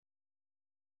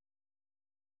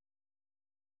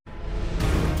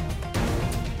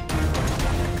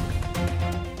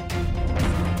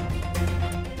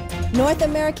North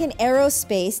American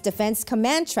Aerospace Defense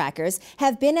Command trackers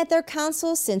have been at their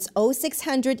console since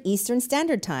 0600 Eastern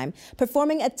Standard Time,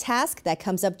 performing a task that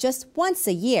comes up just once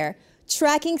a year,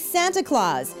 tracking Santa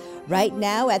Claus. Right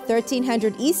now at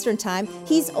 1300 Eastern Time,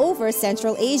 he's over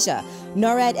Central Asia.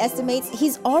 NORAD estimates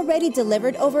he's already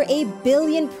delivered over 1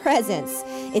 billion presents.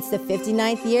 It's the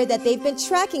 59th year that they've been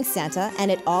tracking Santa, and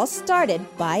it all started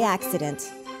by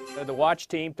accident. The watch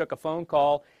team took a phone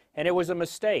call, and it was a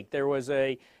mistake. There was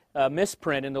a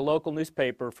misprint in the local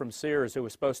newspaper from Sears who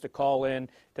was supposed to call in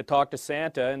to talk to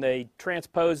Santa, and they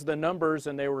transposed the numbers,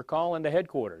 and they were calling to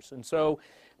headquarters. And so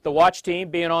the watch team,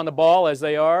 being on the ball as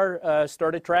they are,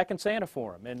 started tracking Santa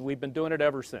for him, and we've been doing it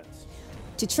ever since.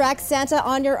 To track Santa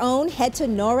on your own, head to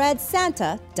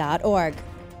noradsanta.org.